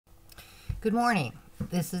Good morning.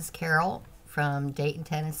 This is Carol from Dayton,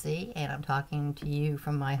 Tennessee, and I'm talking to you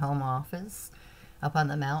from my home office up on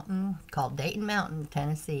the mountain called Dayton Mountain,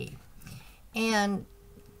 Tennessee. And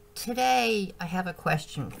today I have a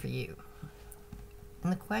question for you.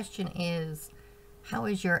 And the question is, how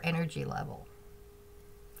is your energy level?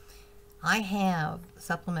 I have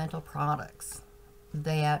supplemental products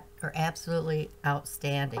that are absolutely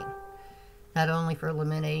outstanding, not only for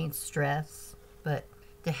eliminating stress, but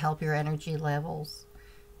to help your energy levels,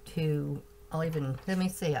 let me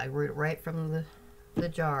see, I wrote it right from the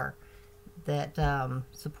jar, that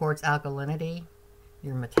supports alkalinity,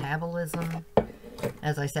 your metabolism,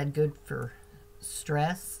 as I said, good for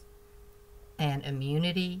stress and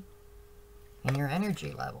immunity and your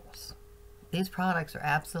energy levels. These products are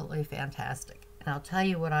absolutely fantastic. And I'll tell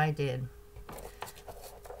you what I did.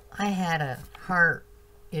 I had a heart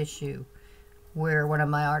issue where one of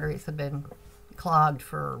my arteries had been clogged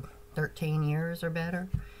for 13 years or better,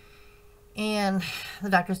 and the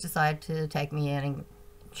doctors decided to take me in and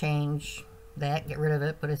change that, get rid of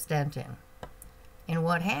it, put a stent in. And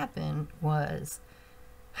what happened was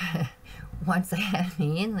once they had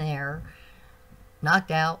me in there, knocked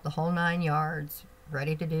out the whole 9 yards,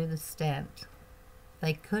 ready to do the stent,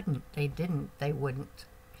 they wouldn't,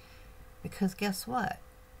 because guess what,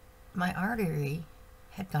 my artery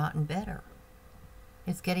had gotten better.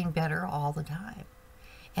 It's getting better all the time.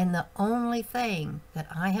 And the only thing that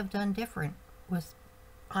I have done different was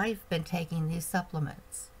I've been taking these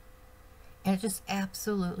supplements. And it's just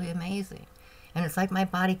absolutely amazing. And it's like my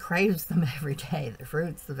body craves them every day, the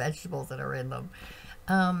fruits, the vegetables that are in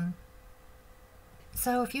them.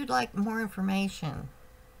 So if you'd like more information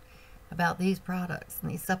about these products and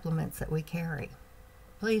these supplements that we carry,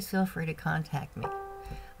 please feel free to contact me.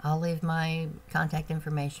 I'll leave my contact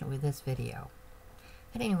information with this video.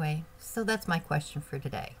 But anyway, so that's my question for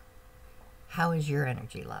today. How is your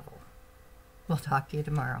energy level? We'll talk to you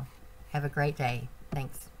tomorrow. Have a great day.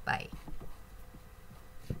 Thanks. Bye.